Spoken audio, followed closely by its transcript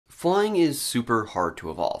Flying is super hard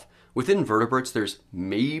to evolve. With invertebrates, there's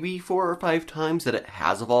maybe 4 or 5 times that it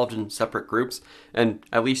has evolved in separate groups, and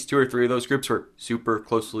at least 2 or 3 of those groups were super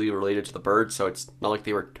closely related to the birds, so it's not like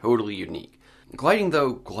they were totally unique.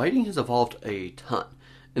 Gliding has evolved a ton,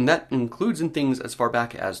 and that includes in things as far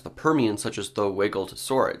back as the Permian, such as the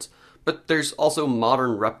Wiggletosaurids. But there's also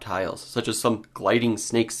modern reptiles, such as some gliding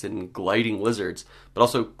snakes and gliding lizards, but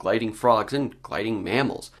also gliding frogs and gliding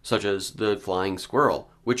mammals, such as the flying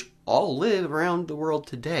squirrel, which all live around the world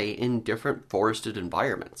today in different forested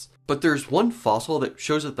environments. But there's one fossil that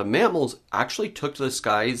shows that the mammals actually took to the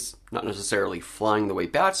skies, not necessarily flying the way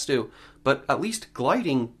bats do, but at least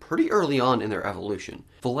gliding pretty early on in their evolution.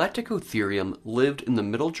 Volaticotherium lived in the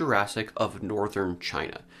Middle Jurassic of northern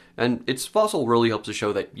China, and its fossil really helps to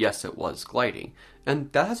show that yes, it was gliding.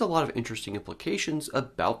 And that has a lot of interesting implications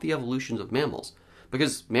about the evolutions of mammals,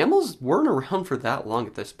 because mammals weren't around for that long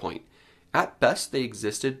at this point. At best, they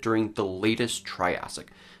existed during the latest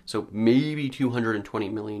Triassic, so maybe 220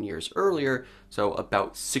 million years earlier, so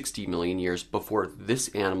about 60 million years before this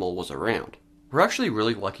animal was around. We're actually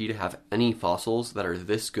really lucky to have any fossils that are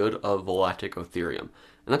this good of Volaticotherium, and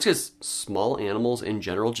that's because small animals in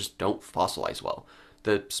general just don't fossilize well.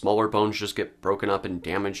 The smaller bones just get broken up and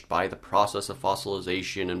damaged by the process of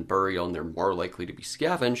fossilization and burial, and they're more likely to be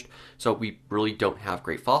scavenged, so we really don't have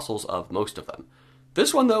great fossils of most of them.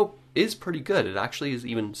 This one, though, is pretty good. It actually is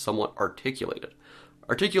even somewhat articulated.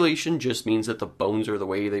 Articulation just means that the bones are the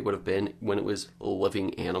way they would have been when it was a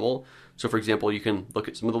living animal. So, for example, you can look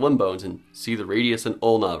at some of the limb bones and see the radius and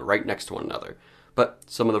ulna right next to one another. But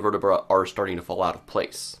some of the vertebrae are starting to fall out of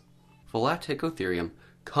place. Volaticotherium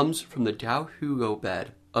comes from the Daohugo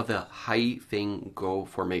bed of the Haifeng-Go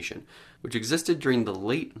Formation, which existed during the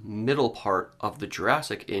late middle part of the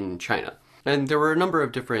Jurassic in China. And there were a number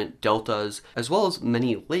of different deltas, as well as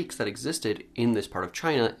many lakes that existed in this part of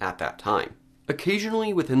China at that time.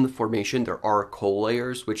 Occasionally within the formation there are coal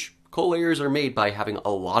layers, which coal layers are made by having a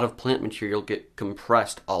lot of plant material get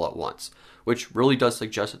compressed all at once, which really does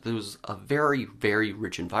suggest that this was a very, very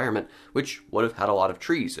rich environment, which would have had a lot of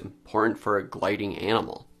trees, important for a gliding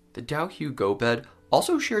animal. The Daohugo bed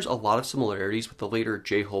also shares a lot of similarities with the later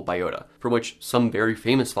J-hole biota, from which some very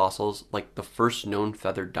famous fossils, like the first known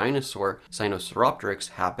feathered dinosaur,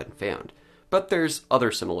 Sinosauropteryx, have been found. But there's other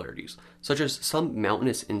similarities, such as some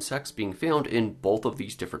mountainous insects being found in both of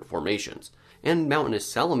these different formations, and mountainous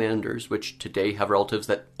salamanders, which today have relatives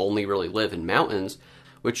that only really live in mountains,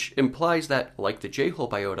 which implies that, like the J-hole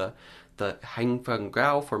biota, the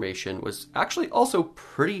Haifeng-Go Formation was actually also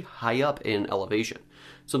pretty high up in elevation,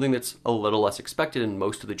 something that's a little less expected in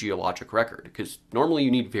most of the geologic record, because normally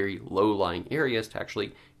you need very low-lying areas to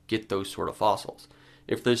actually get those sort of fossils.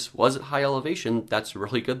 If this was at high elevation, that's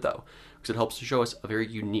really good though, because it helps to show us a very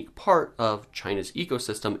unique part of China's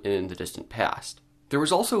ecosystem in the distant past. There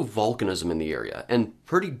was also volcanism in the area, and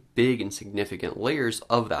pretty big and significant layers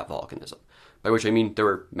of that volcanism, by which I mean there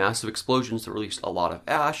were massive explosions that released a lot of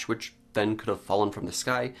ash, which then could have fallen from the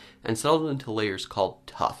sky and settled into layers called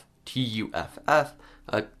tuff, Tuff,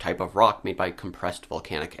 a type of rock made by compressed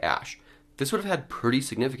volcanic ash. This would have had pretty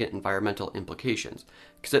significant environmental implications,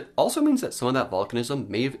 because it also means that some of that volcanism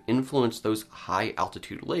may have influenced those high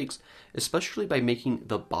altitude lakes, especially by making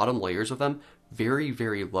the bottom layers of them very,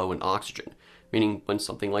 very low in oxygen, meaning when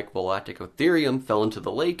something like Volaticotherium fell into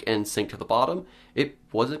the lake and sank to the bottom, it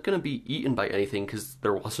wasn't going to be eaten by anything because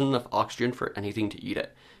there wasn't enough oxygen for anything to eat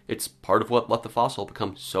it. It's part of what let the fossil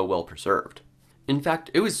become so well preserved. In fact,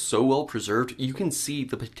 it was so well preserved, you can see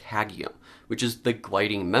the patagium, which is the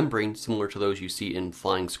gliding membrane similar to those you see in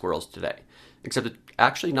flying squirrels today. Except it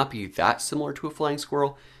actually not be that similar to a flying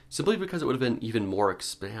squirrel, simply because it would have been even more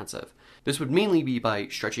expansive. This would mainly be by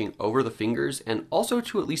stretching over the fingers and also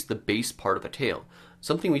to at least the base part of the tail,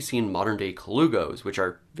 something we see in modern-day colugos, which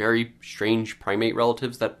are very strange primate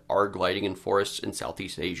relatives that are gliding in forests in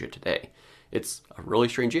Southeast Asia today. It's a really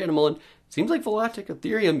strange animal, and it seems like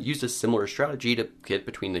Volaticotherium used a similar strategy to get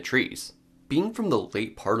between the trees. Being from the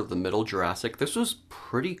late part of the Middle Jurassic, this was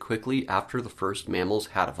pretty quickly after the first mammals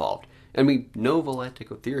had evolved, and we know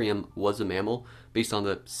Volaticotherium was a mammal based on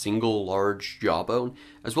the single large jawbone,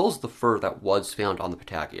 as well as the fur that was found on the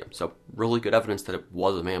patagium, so really good evidence that it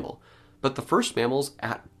was a mammal. But the first mammals,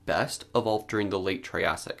 at best, evolved during the late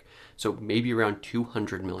Triassic, so maybe around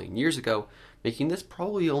 200 million years ago, making this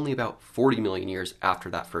probably only about 40 million years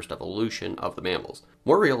after that first evolution of the mammals.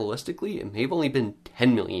 More realistically, it may have only been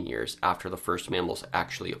 10 million years after the first mammals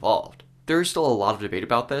actually evolved. There is still a lot of debate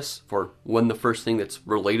about this, for when the first thing that's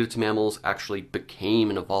related to mammals actually became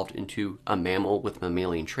and evolved into a mammal with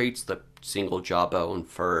mammalian traits, the single jawbone,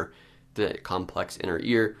 fur, the complex inner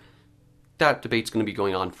ear. that debate's going to be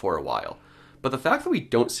going on for a while. But the fact that we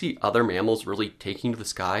don't see other mammals really taking to the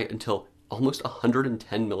sky until almost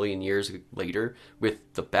 110 million years later,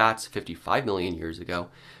 with the bats 55 million years ago,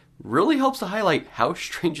 really helps to highlight how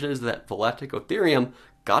strange it is that Volaticotherium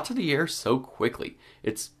got to the air so quickly.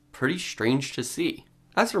 It's pretty strange to see.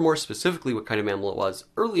 As for more specifically what kind of mammal it was,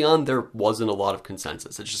 early on there wasn't a lot of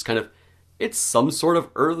consensus. It's just it's some sort of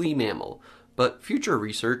early mammal. But future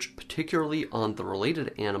research, particularly on the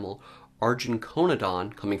related animal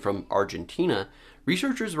Argenconodon coming from Argentina,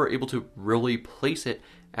 researchers were able to really place it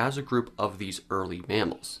as a group of these early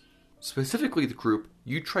mammals. Specifically the group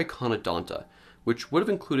Eutriconodonta, which would have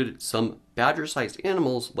included some badger-sized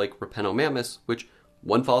animals like Raptor, which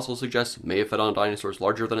one fossil suggests may have fed on dinosaurs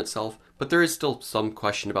larger than itself, but there is still some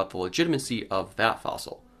question about the legitimacy of that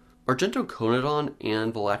fossil. Argentoconodon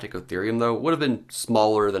and Volaticotherium, though, would have been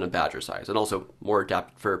smaller than a badger size, and also more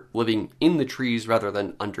adapted for living in the trees rather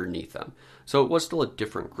than underneath them, so it was still a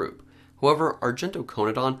different group. However,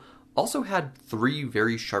 Argentoconodon also had 3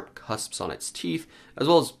 very sharp cusps on its teeth, as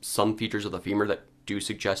well as some features of the femur that do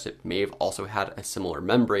suggest it may have also had a similar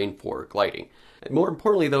membrane for gliding. And more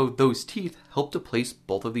importantly, though, those teeth helped to place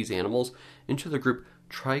both of these animals into the group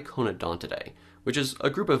Triconodontidae, which is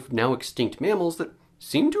a group of now extinct mammals that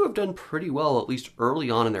seem to have done pretty well, at least early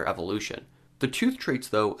on in their evolution. The tooth traits,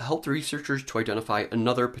 though, helped researchers to identify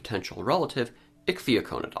another potential relative,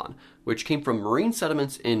 Ichthyoconodon, which came from marine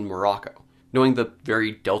sediments in Morocco. Knowing the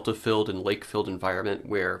very delta-filled and lake-filled environment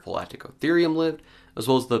where Volaticotherium lived, as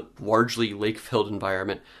well as the largely lake-filled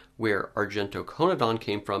environment where Argentoconodon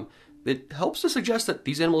came from, it helps to suggest that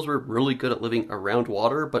these animals were really good at living around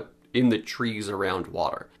water, but in the trees around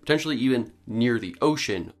water, potentially even near the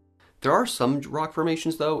ocean. There are some rock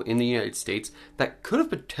formations, though, in the United States that could have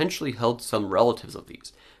potentially held some relatives of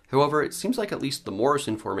these. However, it seems like at least the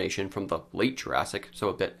Morrison Formation from the late Jurassic, so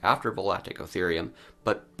a bit after Volaticotherium,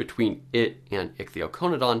 but between it and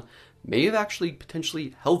Ichthyoconodon, may have actually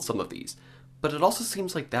potentially held some of these. But it also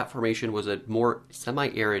seems like that formation was a more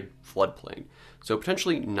semi-arid floodplain, so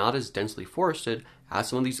potentially not as densely forested as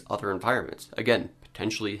some of these other environments. Again,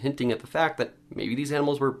 potentially hinting at the fact that maybe these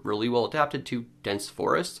animals were really well adapted to dense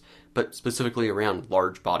forests, but specifically around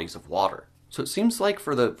large bodies of water. So it seems like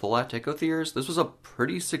for the Volaticotherians, this was a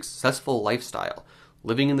pretty successful lifestyle,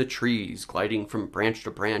 living in the trees, gliding from branch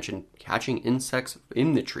to branch, and catching insects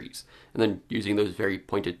in the trees, and then using those very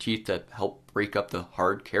pointed teeth to help break up the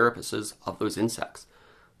hard carapaces of those insects.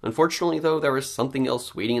 Unfortunately, though, there was something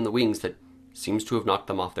else waiting in the wings that seems to have knocked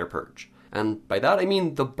them off their perch. And by that I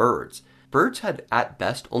mean the birds. Birds had at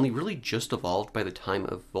best only really just evolved by the time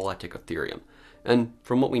of Volaticotherium, and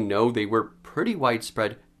from what we know, they were pretty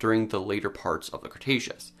widespread during the later parts of the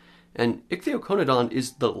Cretaceous. And Ichthyoconodon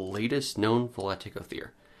is the latest known Volaticotherium,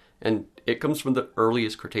 and it comes from the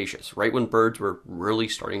earliest Cretaceous, right when birds were really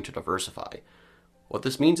starting to diversify. What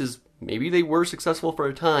this means is maybe they were successful for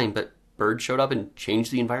a time, but birds showed up and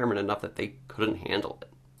changed the environment enough that they couldn't handle it.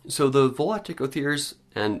 So the Volaticotherians,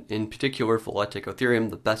 and in particular Volaticotherium,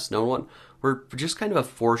 the best known one, were just kind of a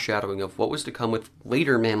foreshadowing of what was to come with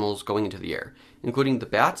later mammals going into the air, including the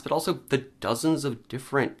bats, but also the dozens of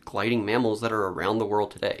different gliding mammals that are around the world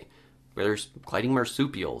today. There's gliding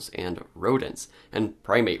marsupials and rodents and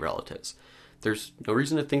primate relatives. There's no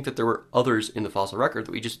reason to think that there were others in the fossil record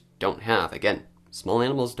that we just don't have. Again, small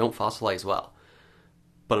animals don't fossilize well.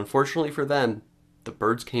 But unfortunately for them, the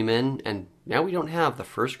birds came in, and now we don't have the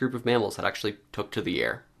first group of mammals that actually took to the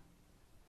air.